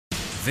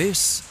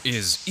This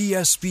is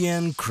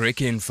ESPN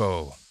Crick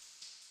Info.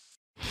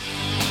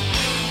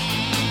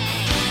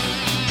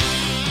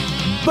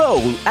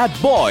 Bowl at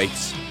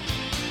Boycott.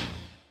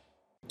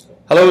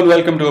 Hello and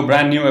welcome to a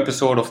brand new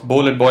episode of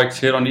Bowl at Boycott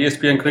here on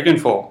ESPN Crick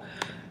Info.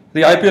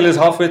 The IPL is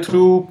halfway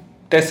through,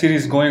 test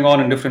series going on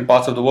in different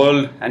parts of the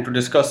world, and to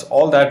discuss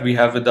all that we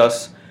have with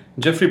us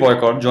Geoff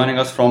Boycott joining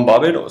us from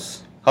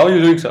Barbados. How are you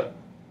doing, sir?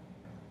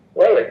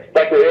 Well, it's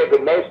better here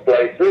than most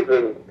places,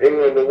 and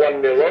England are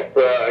 1-0 up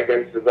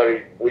against a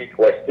very weak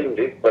West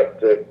Indies,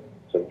 but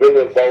some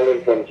brilliant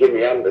bowling from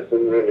Jimmy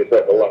Anderson really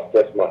set the last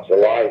test match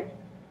alive,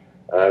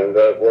 and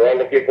we're all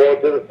looking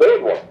forward to the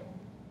third one.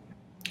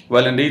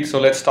 Well, indeed,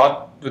 so let's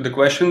start with the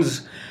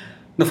questions.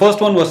 The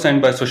first one was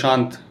sent by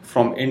Sushant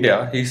from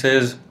India. He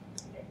says,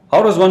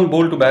 how does one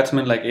bowl to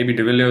batsmen like AB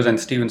de Villiers and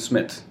Steven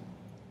Smith?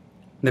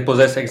 They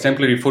possess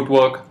exemplary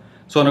footwork,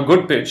 so on a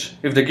good pitch,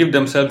 if they give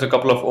themselves a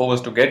couple of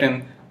overs to get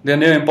in, they are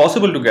near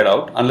impossible to get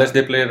out unless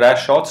they play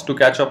rash shots to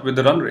catch up with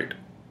the run rate.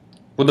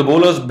 Would the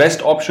bowler's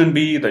best option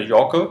be the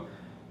Yorker,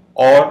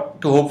 or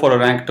to hope for a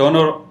rank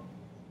turner,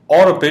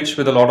 or a pitch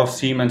with a lot of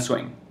seam and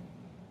swing?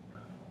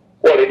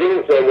 Well, he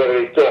didn't say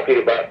whether he's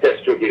talking about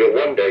Test cricket or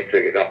one-day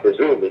cricket. I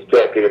presume he's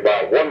talking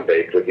about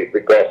one-day cricket,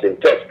 because in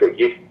Test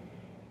cricket,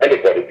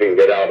 anybody can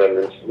get out, and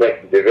in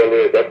Smith, de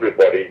Villiers,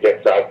 everybody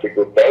gets out to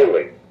good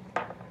bowling.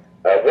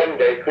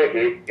 One-day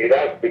cricket, it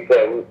has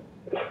become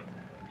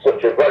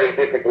such a very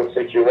difficult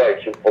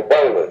situation for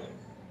bowlers.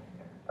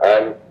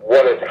 And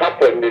what has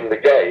happened in the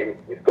game,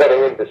 you've got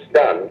to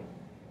understand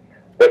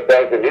that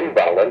there's an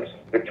imbalance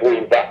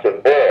between bat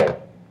and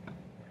ball.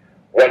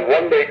 When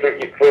one-day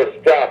cricket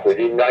first started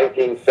in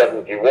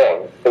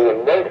 1971, there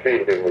were no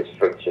fielding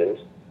restrictions,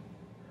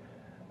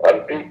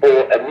 and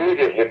people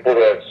immediately put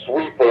a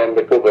sweeper on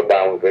the cover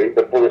boundary.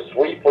 They put a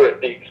sweeper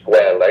at deep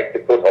square leg to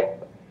cut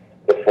off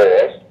the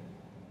force.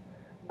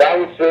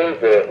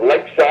 Bouncers,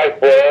 leg side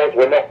balls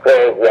were not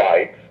called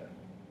wides.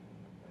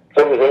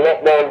 So there was a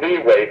lot more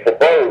leeway for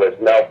bowlers.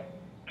 Now,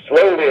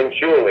 slowly and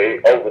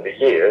surely, over the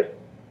years,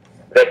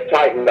 they've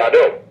tightened that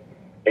up.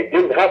 It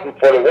didn't happen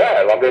for a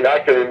while. I mean, I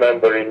can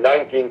remember in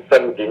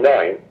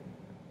 1979,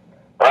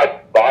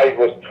 I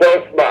was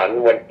 12th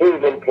man when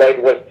England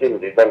played West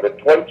Indies on the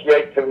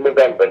 28th of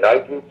November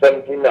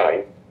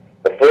 1979,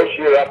 the first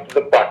year after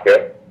the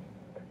Packer,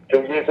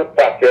 2 years of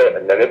Packer,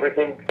 and then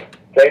everything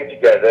came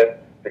together.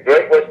 The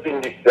Great West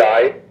Indies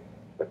side,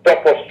 the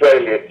top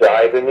Australia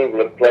side, and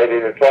England played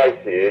in a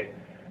tri-series,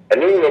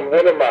 and England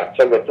won a match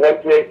on the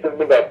 28th of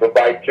November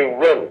by 2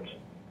 runs.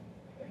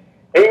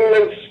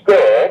 England's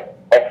score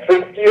of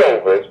 50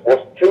 overs was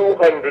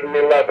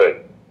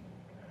 211.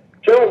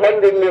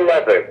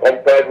 211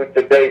 compared with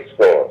today's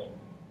scores.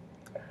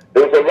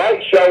 There was a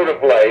light shower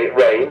of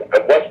rain,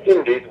 and West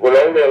Indies were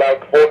only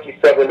allowed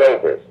 47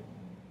 overs.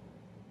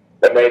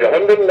 They made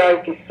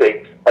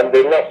 196, and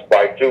they lost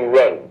by 2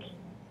 runs.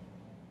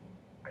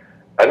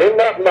 And in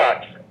that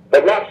match,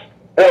 the last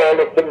ball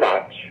of the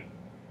match,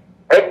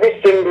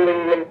 every single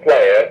England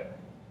player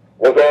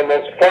was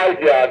almost 5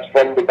 yards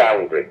from the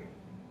boundary,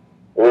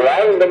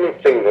 allowing them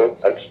in single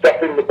and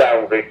stopping the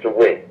boundary to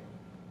win.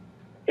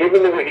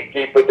 Even the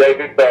wicketkeeper,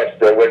 David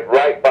Bairstow, went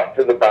right back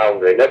to the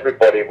boundary, and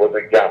everybody was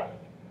aghast.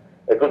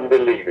 They couldn't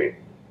believe it.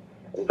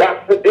 And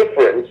that's the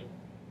difference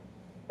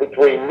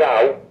between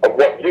now and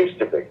what used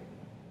to be.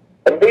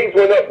 And these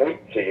were not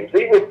weak teams.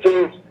 These were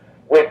teams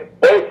with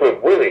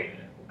Boycott, Willis,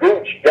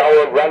 Gooch,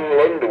 Gower, Randall,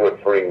 Underwood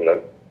for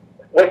England.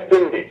 West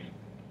Indies,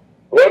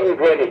 Gordon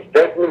Greenwich,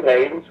 Desmond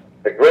Haynes,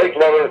 the great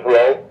Lawrence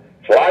Rowe,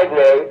 Clive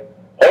Lloyd,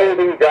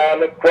 Holding,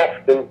 Garner,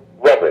 Croft and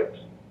Roberts.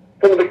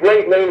 Some of the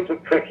great names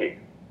of cricket.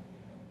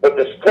 But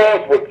the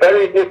scores were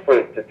very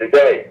different to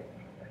today.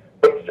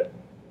 But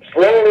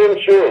slowly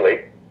and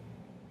surely,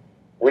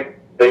 with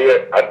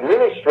the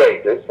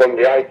administrators from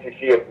the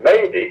ICC have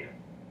made it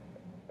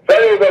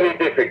very, very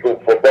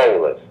difficult for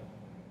bowlers.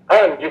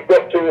 And you've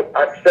got to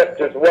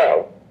accept as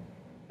well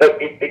that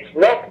it's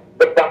not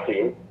the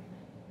batting,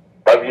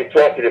 as you're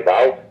talking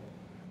about,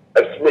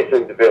 of Smith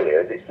and de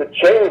Villiers. It's the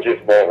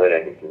changes more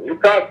than anything. You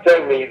can't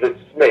tell me that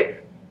Smith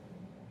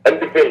and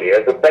de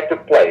Villiers are better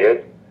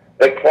players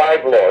than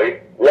Clive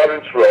Lloyd,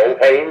 Lawrence Rowe,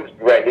 Haynes,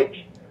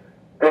 Greenwich,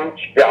 Gooch,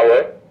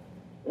 Gower.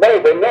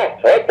 No, they're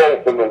not. Or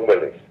Bolton and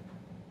Willis.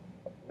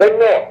 They're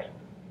not.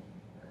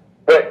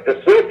 But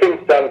the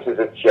circumstances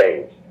have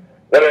changed.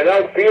 There are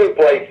now field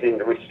placing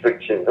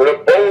restrictions. There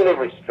are bowler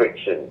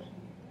restrictions.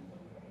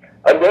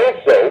 And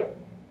also,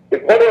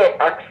 we've got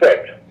to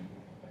accept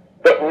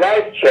that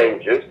life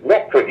changes,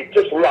 not cricket,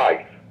 just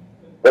life.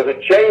 There's a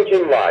change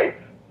in life.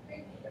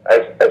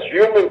 As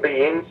human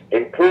beings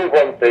improve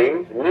on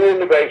things, new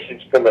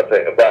innovations come out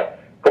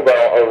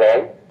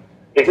along.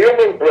 The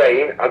human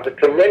brain has a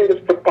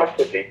tremendous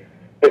capacity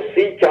to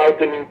seek out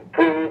and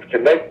improve, to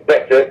make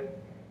better.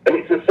 And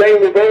it's the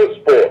same with all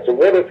sports. And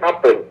what has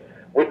happened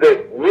with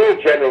the new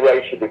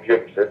generation of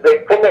youngsters,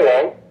 they've come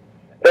along,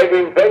 they've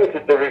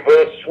invented the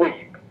reverse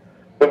sweep,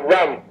 the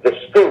ramp, the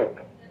scoop.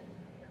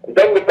 And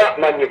then the bat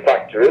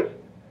manufacturers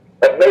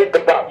have made the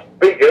bats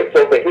bigger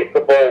so they hit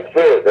the ball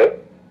further.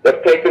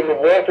 They've taken the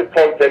water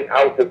content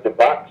of the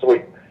bat, so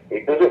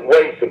it doesn't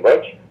weigh so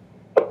much,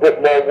 and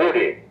put more wood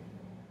in.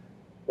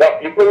 Now,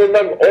 you can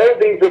remember, all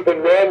these are the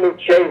normal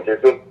changes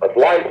of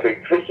life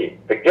in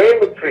cricket. The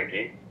game of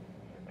cricket,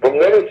 from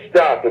when it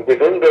started with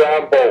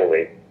underarm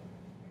bowling,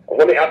 and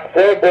when it had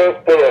 4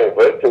 balls per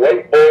over to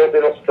 8 balls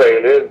in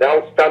Australia, and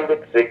now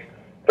standard 6,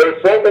 there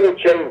are so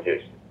many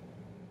changes.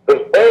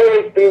 There's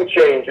always been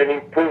change and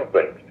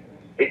improvement.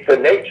 It's the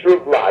nature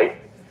of life,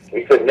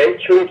 it's the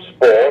nature of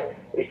sport,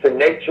 it's the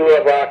nature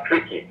of our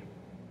cricket.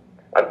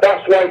 And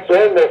that's why it's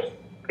almost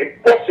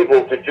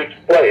impossible to judge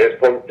players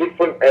from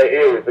different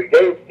eras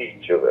against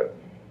each other.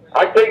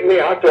 I take my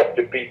hat off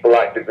to people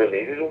like the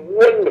Villiers. He's a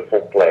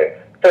wonderful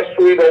player,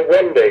 especially on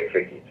one-day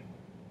cricket.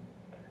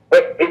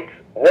 But it's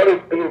what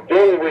has been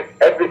done with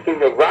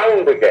everything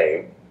around the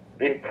game,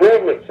 the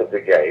improvements of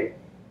the game.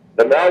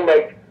 They now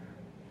make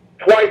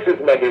twice as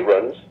many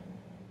runs.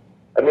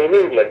 I mean,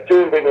 England,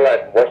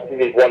 211, West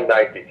Indies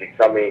 196.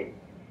 I mean,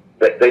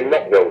 they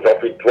knock those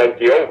off in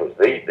 20 overs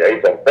these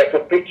days on better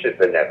pitches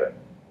than ever.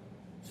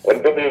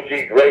 When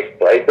W.G. Grace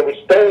played, there were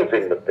stones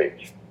in the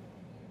pitch.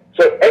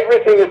 So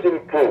everything has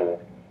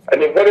improved,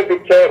 and you've got to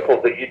be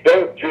careful that you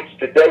don't judge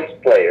today's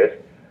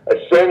players as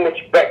so much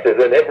better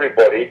than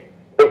everybody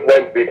that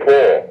went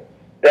before.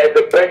 They're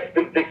the best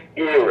of this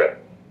era.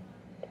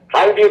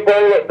 How do you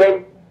bowl at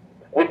them?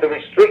 With the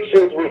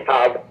restrictions we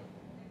have,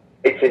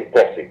 it's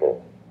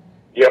impossible.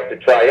 You have to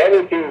try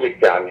anything you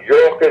can.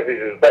 Yorkers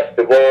is the best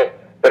of all,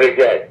 but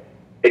again,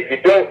 if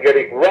you don't get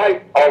it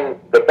right on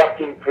the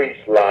batting crease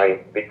line,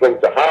 it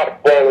becomes a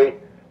half volley,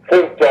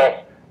 full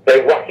toss,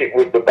 they whack it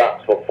with the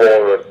bats for 4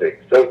 or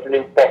 6. So it's an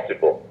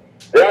impossible.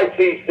 The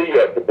ICC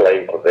are to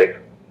blame for this.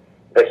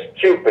 They're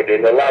stupid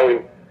in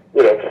allowing,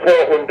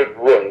 400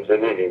 runs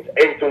an innings,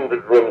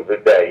 800 runs a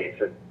day.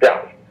 It's as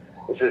daft.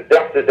 It's as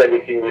daft as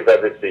anything you've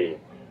ever seen.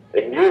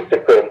 In years to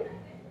come,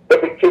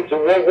 there'll be kids who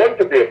won't want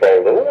to be a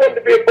bowler. Who want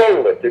to be a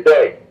bowler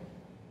today?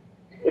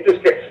 It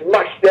just gets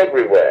smashed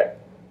everywhere.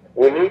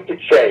 We need to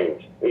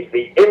change. It's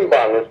the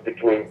imbalance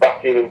between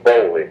batting and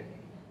bowling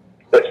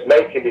that's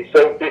making it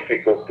so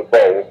difficult to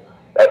bowl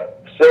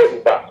at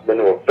certain batsmen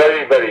who are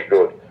very, very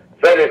good,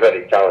 very,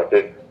 very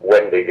talented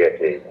when they get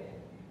in.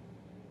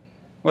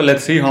 Well,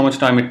 let's see how much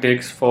time it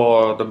takes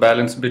for the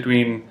balance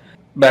between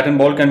bat and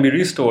ball can be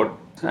restored.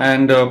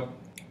 And the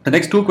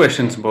next 2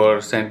 questions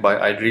were sent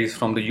by Idris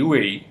from the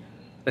UAE.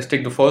 Let's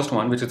take the first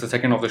one, which is the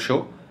second of the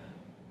show.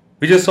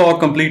 We just saw a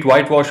complete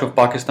whitewash of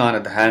Pakistan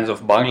at the hands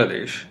of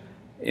Bangladesh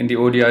in the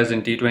ODIs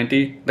and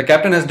T20. The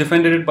captain has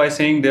defended it by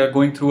saying they are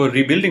going through a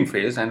rebuilding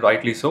phase, and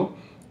rightly so.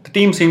 The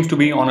team seems to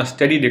be on a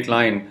steady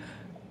decline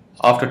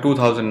after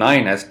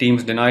 2009, as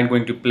teams denied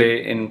going to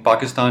play in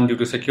Pakistan due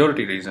to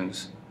security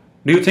reasons.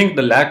 Do you think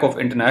the lack of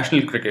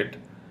international cricket,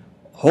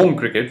 home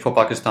cricket for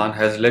Pakistan,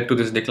 has led to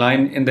this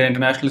decline in their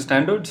international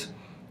standards?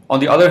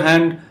 On the other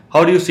hand,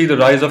 how do you see the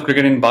rise of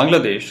cricket in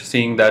Bangladesh,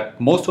 seeing that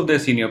most of their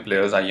senior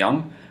players are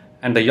young,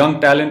 and the young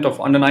talent of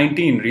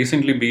under-19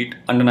 recently beat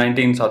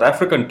under-19 South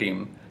African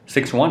team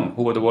 6-1,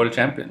 who were the world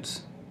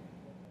champions?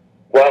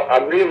 Well,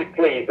 I'm really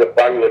pleased that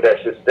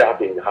Bangladesh is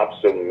starting to have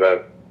some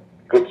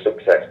good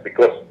success,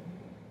 because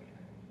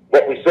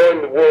what we saw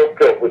in the World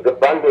Cup was that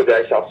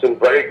Bangladesh have some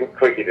very good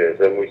cricketers,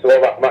 and we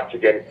saw that match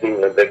against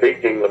England. They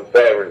beat England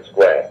fair and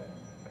square,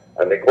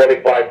 and they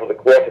qualified for the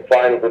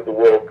quarterfinals of the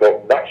World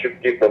Cup. That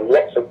should give them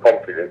lots of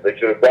confidence. They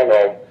should have gone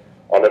home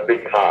on a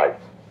big high.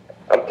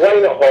 And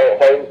playing at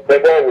home,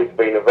 they've always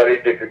been a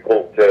very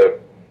difficult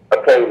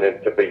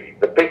opponent to beat.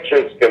 The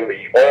pitches can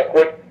be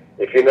awkward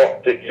if you're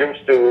not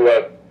used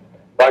to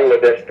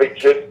Bangladesh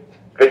pitches.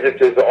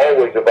 Visitors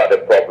always have had a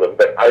problem,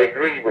 but I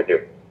agree with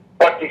you.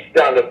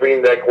 Pakistan have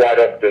been there quite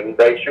often.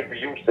 They should be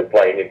used to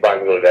playing in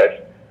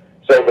Bangladesh.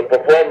 So the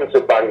performance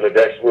of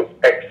Bangladesh was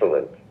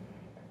excellent.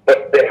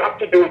 But they have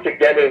to do it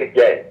again and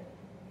again.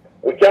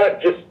 We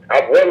can't just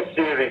have one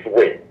series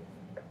win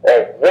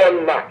or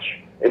one match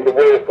in the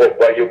World Cup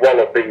where you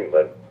wallop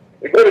England.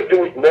 We've got to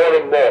do it more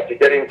and more to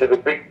get into the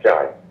big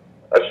time.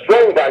 A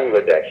strong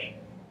Bangladesh,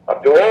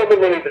 after all the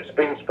money that's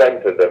been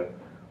spent on them,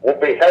 will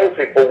be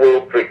healthy for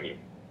world cricket.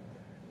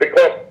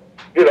 Because,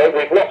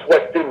 we've lost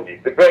West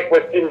Indies. The great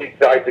West Indies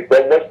sides have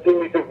gone. West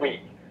Indies are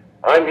weak.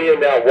 I'm here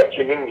now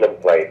watching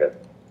England play them.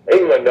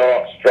 England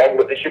are strong,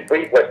 but they should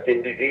beat West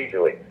Indies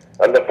easily.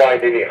 And they're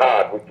finding it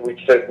hard,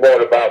 which says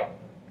more about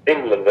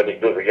England than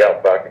it does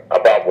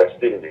about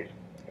West Indies.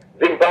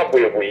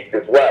 Zimbabwe are weak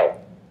as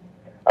well.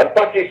 And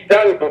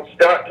Pakistan could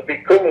start to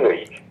become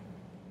weak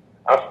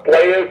as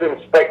players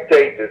and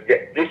spectators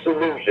get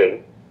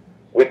disillusioned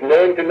with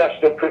no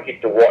international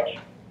cricket to watch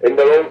in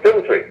their own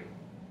country.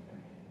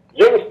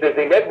 Youngsters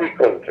in every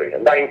country,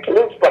 and that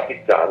includes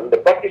Pakistan, the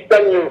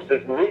Pakistan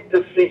youngsters need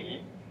to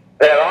see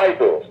their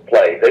idols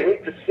play. They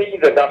need to see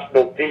the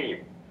national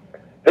team.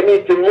 They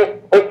need to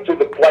look up to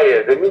the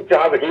players. They need to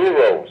have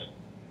heroes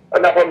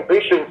and have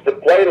ambitions to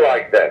play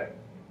like them.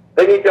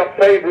 They need to have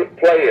favourite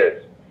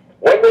players.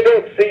 When they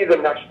don't see the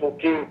national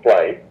team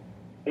play,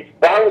 it's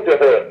bound to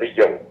hurt the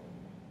young.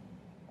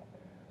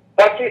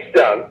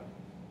 Pakistan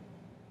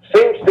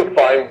seems to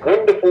find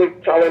wonderfully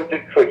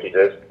talented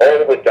cricketers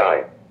all the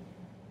time.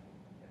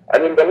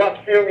 And in the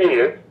last few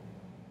years,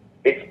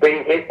 it's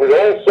been hit with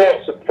all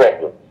sorts of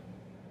problems.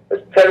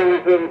 There's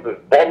terrorism,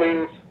 there's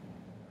bombings.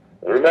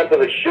 Remember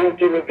the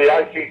shooting of the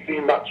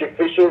ICC match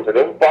officials, an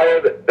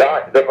umpire that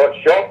died, that got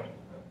shot?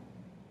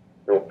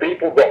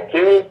 People got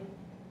killed.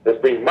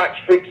 There's been match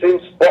fixing,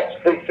 spots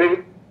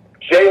fixing,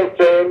 jail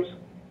terms.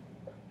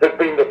 There's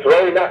been the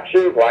throwing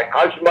actions like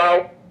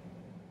Ajmal.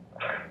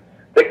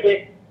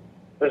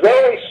 There's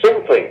always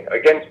something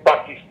against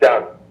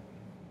Pakistan.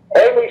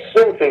 Always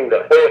something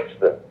that hurts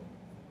them.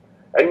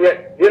 And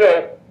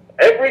yet,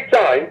 every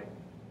time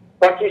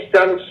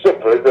Pakistan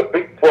suffers a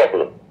big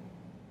problem,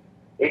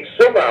 it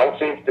somehow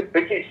seems to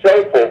pick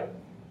itself up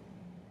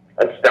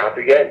and start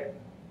again.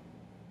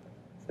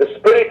 The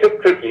spirit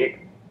of cricket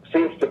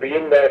seems to be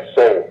in their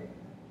soul.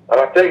 And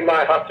I take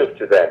my hat off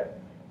to them,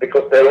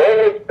 because they're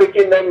always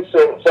picking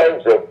themselves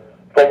up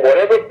from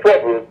whatever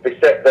problems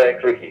beset their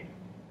cricket.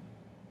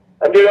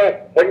 And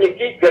when you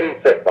keep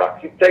getting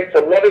setbacks, it takes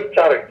a lot of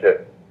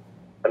character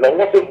and a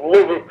lot of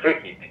love of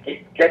cricket to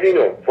keep getting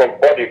up from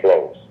body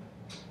blows.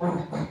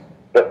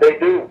 But they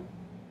do.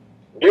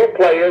 New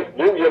players,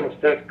 new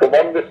youngsters come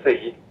on the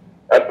scene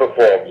and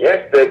perform.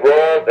 Yes, they're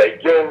raw,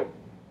 they're young,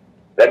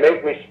 they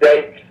make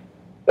mistakes,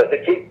 but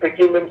they keep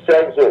picking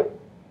themselves up.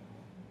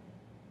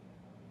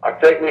 I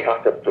take my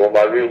hat off to them,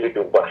 I really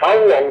do. But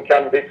how long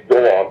can this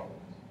go on?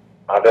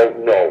 I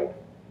don't know.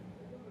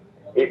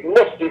 It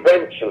must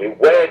eventually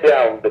wear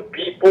down the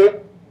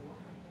people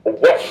who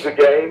watch the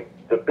game,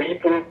 the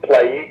people who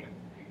play it,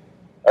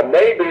 and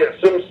maybe at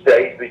some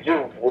stage the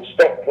youth will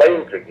stop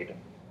playing cricket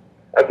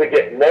as they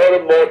get more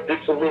and more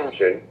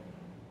disillusioned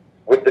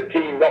with the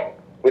team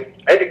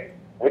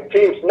with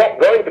teams not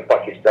going to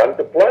Pakistan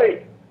to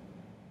play.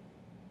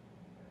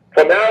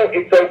 For now,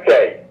 it's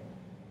okay.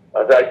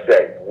 As I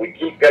say, we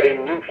keep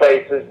getting new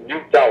faces, new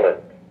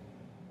talent.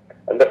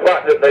 And the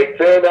fact that they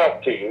turn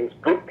out teams,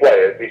 good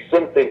players, is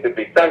something to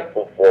be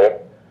thankful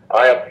for.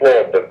 I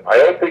applaud them. I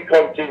hope it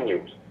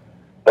continues.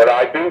 But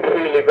I do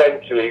feel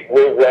eventually it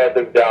will wear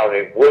them down.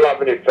 It will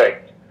have an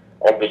effect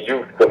on the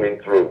youth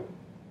coming through.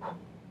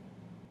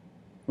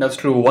 That's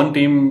true. One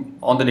team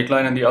on the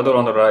decline and the other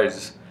on the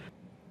rise.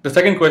 The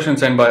second question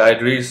sent by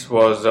Idris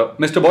was,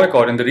 Mr.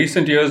 Boycott, in the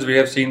recent years we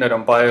have seen that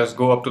umpires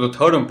go up to the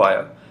third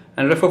umpire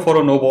and refer for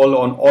a no ball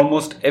on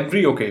almost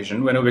every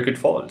occasion when a wicket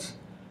falls.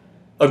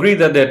 Agree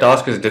that their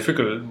task is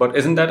difficult, but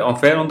isn't that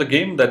unfair on the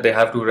game that they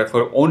have to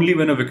refer only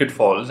when a wicket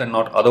falls and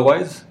not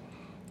otherwise?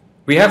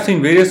 We have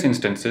seen various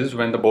instances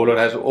when the bowler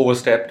has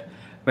overstepped,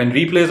 when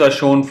replays are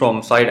shown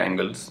from side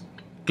angles.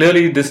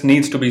 Clearly this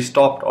needs to be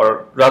stopped,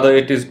 or rather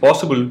it is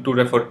possible to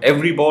refer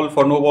every ball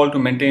for no ball to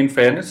maintain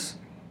fairness.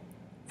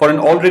 For an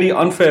already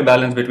unfair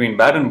balance between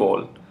bat and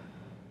ball,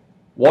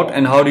 what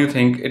and how do you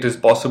think it is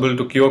possible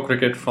to cure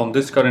cricket from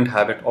this current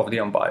habit of the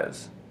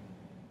umpires?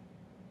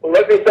 Well,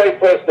 let me say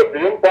first that the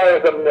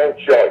umpires have no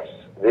choice.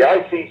 The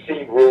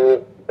ICC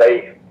rule,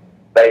 they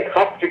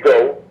have to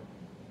go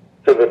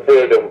to the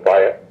third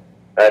umpire,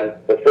 and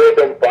the third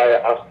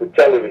umpire asks the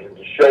television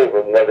to show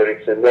them whether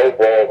it's a no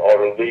ball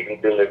or a legal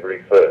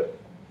delivery first.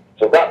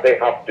 So that they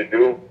have to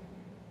do,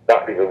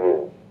 that is a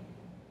rule.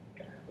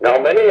 Now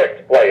many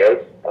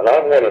ex-players, and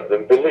I'm one of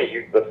them,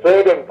 believe the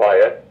third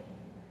umpire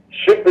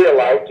should be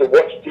allowed to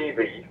watch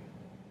TV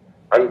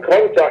and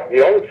contact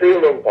the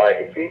on-field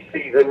umpire if he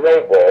sees a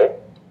no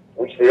ball,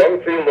 which the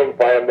on-field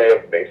umpire may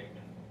have missed.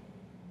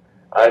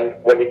 And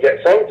when he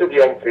gets on to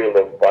the on-field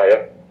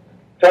umpire,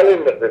 tell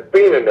him that there's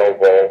been a no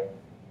ball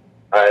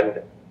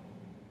and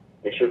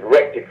he should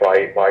rectify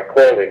it by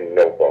calling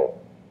no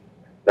ball.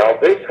 Now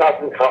this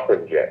hasn't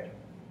happened yet.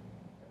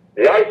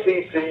 The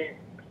ICC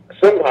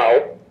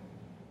somehow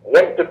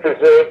want to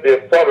preserve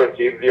the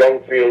authority of the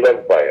on-field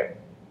umpire.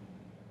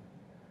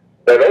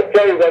 They're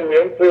okay when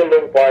the on-field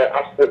umpire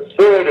asks the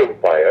third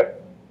umpire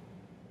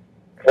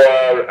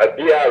for a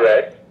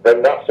DRS,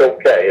 then that's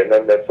okay, and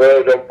then the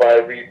third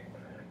umpire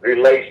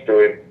relays to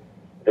him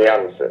the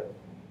answer.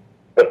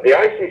 But the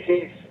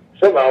ICC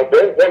somehow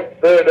don't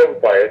want third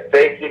umpires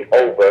taking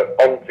over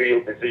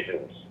on-field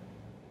decisions.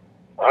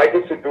 I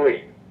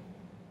disagree.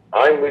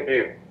 I'm with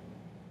you.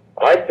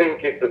 I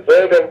think if the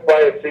third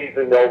umpire sees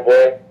a no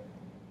ball,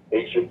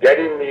 he should get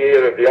in the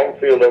ear of the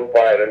on-field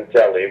umpire and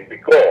tell him,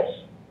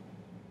 because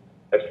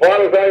as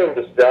far as I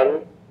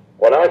understand,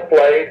 when I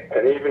played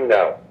and even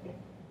now,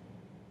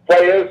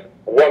 players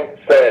want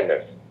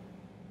fairness.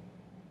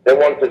 They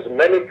want as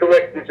many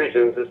correct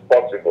decisions as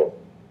possible.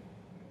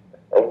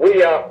 And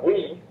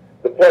we,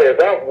 the players,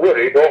 aren't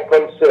worried or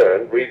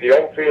concerned with the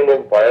on-field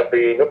umpire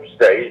being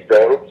upstaged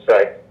or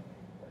upset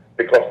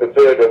because the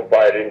third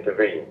umpire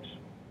intervenes.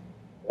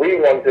 We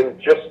want them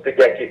just to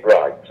get it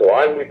right. So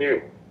I'm with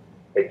you.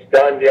 It's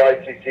time the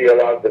ICC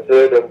allowed the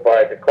third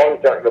umpire to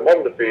contact them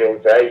on the field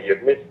and say, hey,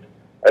 you've missed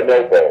a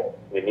no ball.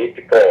 You need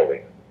to call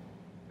it.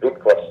 Good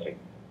question.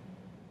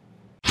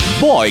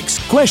 Boyk's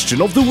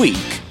Question of the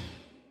Week.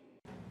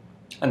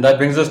 And that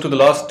brings us to the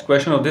last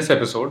question of this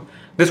episode.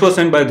 This was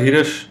sent by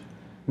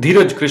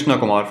Dheeraj Krishna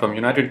Kumar from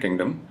United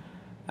Kingdom.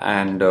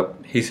 And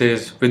he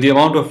says, with the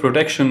amount of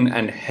protection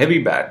and heavy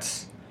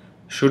bats,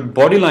 should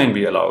bodyline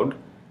be allowed?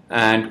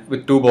 And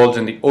with 2 balls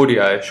in the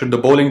ODI, should the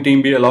bowling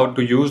team be allowed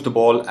to use the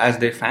ball as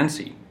they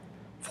fancy?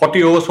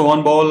 40 overs for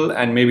one ball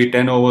and maybe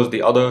 10 overs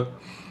the other.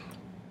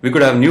 We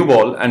could have new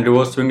ball and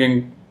reverse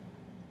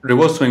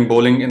swing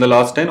bowling in the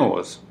last 10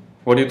 overs.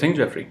 What do you think,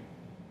 Jeffrey?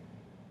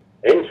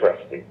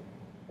 Interesting.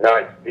 Now,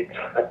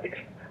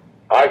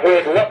 I've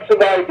heard lots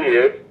of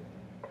ideas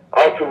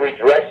how to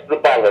redress the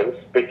balance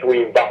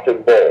between bat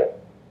and ball.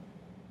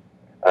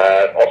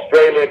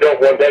 Australia don't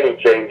want any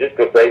changes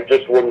because they've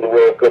just won the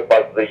World Cup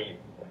as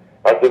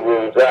the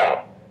rules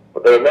are.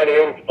 But there are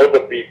many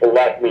other people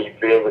like me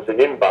feel there's an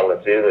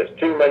imbalance here. There's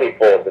too many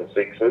 4s and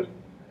 6s.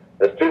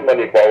 There's too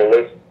many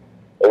bowlers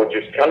who are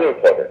just cannon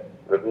fodder.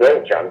 There's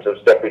no chance of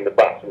stopping the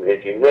batsman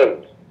hitting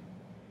runs.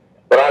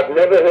 But I've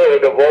never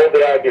heard of all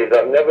the ideas.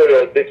 I've never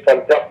heard this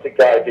fantastic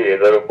idea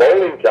that a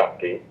bowling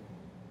captain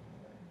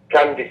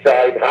can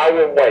decide how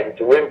and when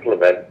to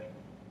implement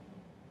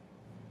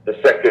the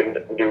second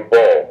new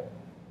ball.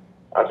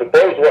 I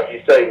suppose what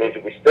you're saying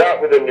is we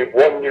start with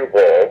one new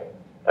ball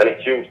and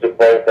it's used at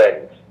both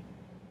ends.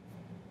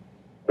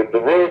 With the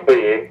rule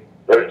being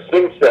that at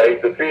some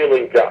stage the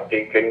fielding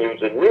captain can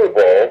use a new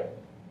ball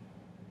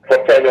for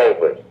 10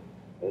 overs.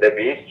 And there'll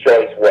be his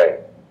choice when.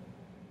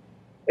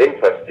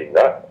 Interesting,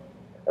 that.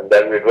 And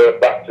then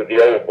revert back to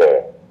the old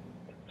ball.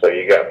 So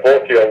you get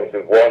 40 overs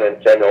with one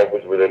and 10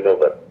 overs with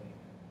another.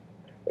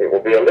 It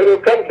will be a little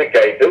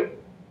complicated,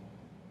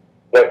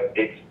 but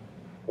it's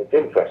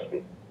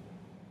interesting.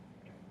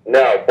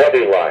 Now,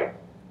 body line.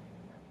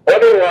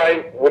 Body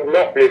line would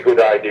not be a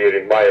good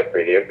idea in my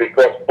opinion,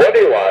 because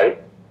body line,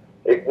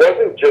 it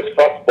wasn't just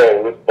fast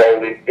bowlers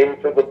bowling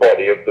into the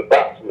body of the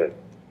batsman.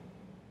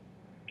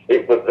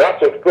 It was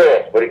that, of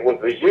course, but it was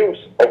the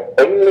use of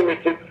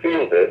unlimited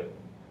fielders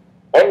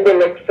on the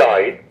leg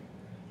side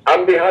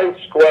and behind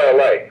square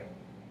leg.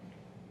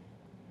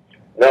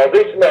 Now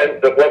this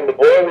meant that when the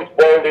ball was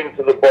bowled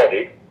into the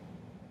body,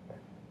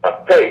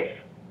 at pace,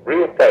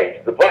 real pace,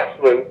 the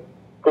batsman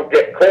could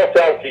get caught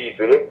out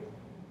easily,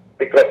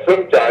 because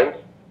sometimes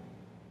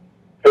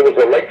there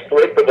was a leg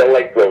slip and a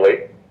leg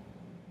gully,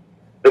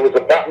 there was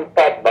a bat and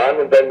pad man,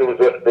 and then there was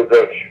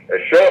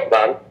a short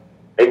man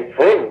in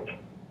front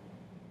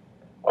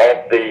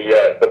of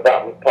the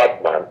bat and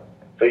pad man.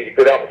 So you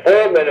could have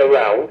 4 men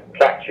around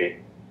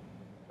catching,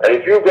 and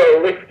if you got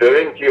a lifter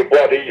into your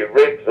body, your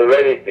ribs or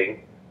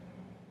anything,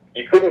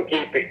 you couldn't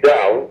keep it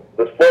down.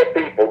 There's 4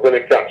 people going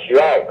to catch you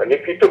out. And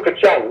if you took a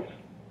chance,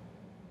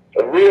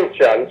 a real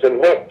chance, and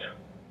hooked,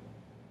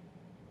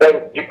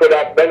 then you could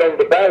have men on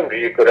the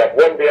boundary. You could have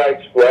one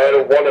behind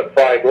square and one at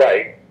 5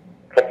 leg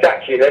for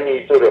catching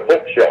any sort of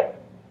hook shot.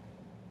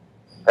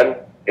 And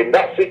in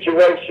that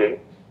situation,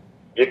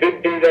 you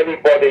didn't need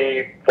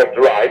anybody for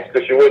drives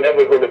because you were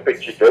never going to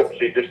pitch it up, so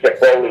you just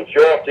kept bowling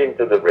short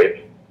into the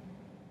ribs.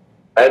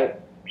 And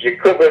you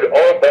covered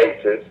all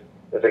bases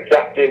as a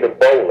captain and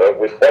bowler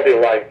with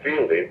bodyline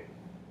fielding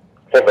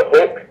for the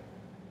hook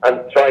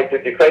and trying to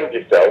defend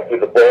yourself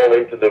with the ball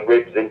into the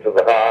ribs, into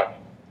the heart,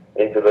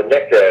 into the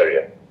neck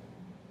area.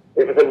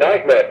 It was a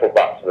nightmare for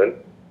batsmen.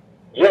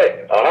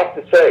 Yet, I have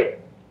to say,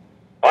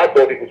 I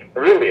thought it was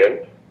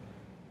brilliant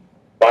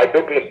by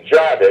Douglas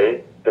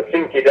Jardine to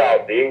think it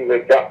out, the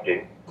England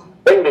captain,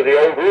 under the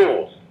old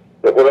rules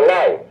that were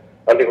allowed.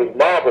 And it was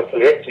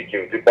marvellously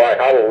executed by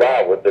Harold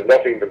Harwood, the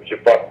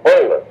Nottinghamshire fast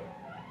bowler.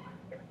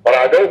 But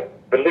I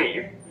don't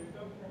believe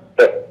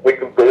that we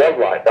could go on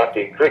like that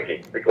in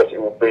cricket, because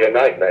it would be a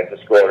nightmare to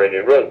score any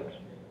runs.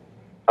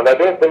 And I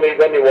don't believe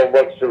anyone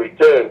wants to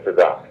return to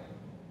that.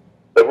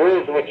 The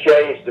rules were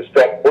changed to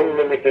stop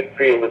unlimited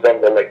fielders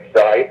on the leg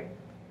side,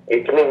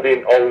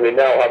 including only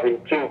now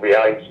having 2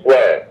 behind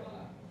square.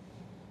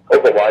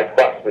 Otherwise,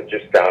 batsmen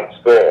just can't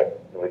score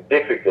with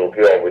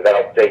difficulty or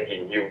without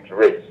taking huge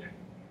risks.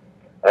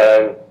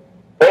 And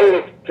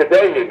bowlers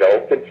today,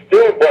 can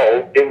still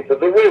bowl into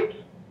the ribs,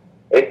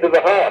 into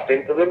the heart,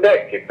 into the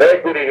neck. If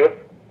they're good enough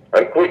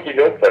and quick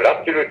enough and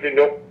accurate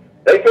enough,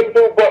 they can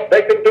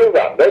do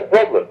that, no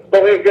problem.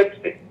 Nothing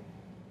against it.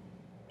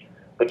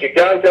 But you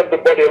can't have the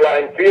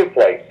bodyline field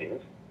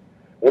placings,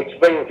 which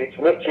means it's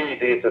much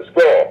easier to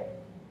score.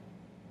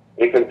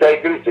 You can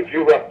take risks. If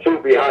you have 2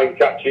 behind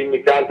catching,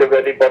 you can't have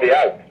anybody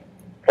out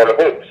for a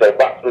hook, so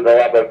batsmen will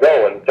have a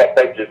go and top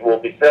edges will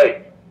be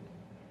safe.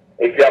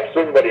 If you have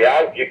somebody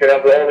out, you can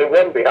have only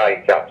 1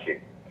 behind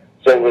catching.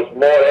 So there's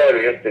more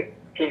areas to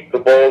keep the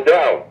ball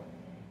down.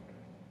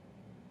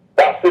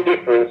 That's the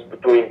difference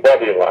between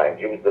bodyline.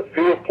 It was the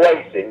field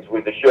placings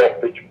with the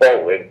short pitch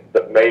bowling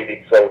that made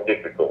it so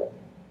difficult.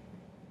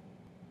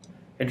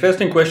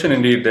 Interesting question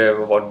indeed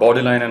there about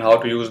bodyline and how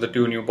to use the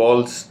 2 new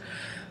balls.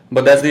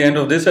 But that's the end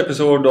of this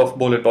episode of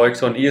Bowler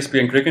Talks on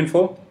ESPN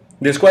Cricinfo.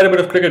 There's quite a bit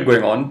of cricket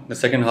going on. The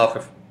second half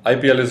of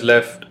IPL is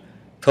left,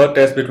 3rd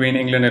test between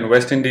England and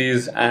West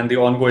Indies, and the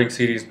ongoing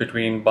series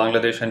between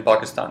Bangladesh and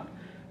Pakistan.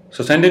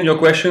 So send in your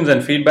questions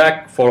and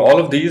feedback for all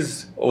of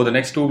these over the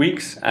next 2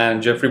 weeks,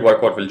 and Geoffrey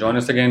Boycott will join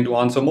us again to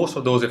answer most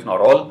of those, if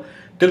not all.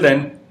 Till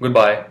then,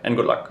 goodbye and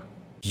good luck.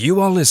 You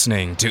are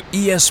listening to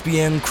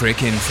ESPN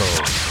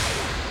Cricinfo.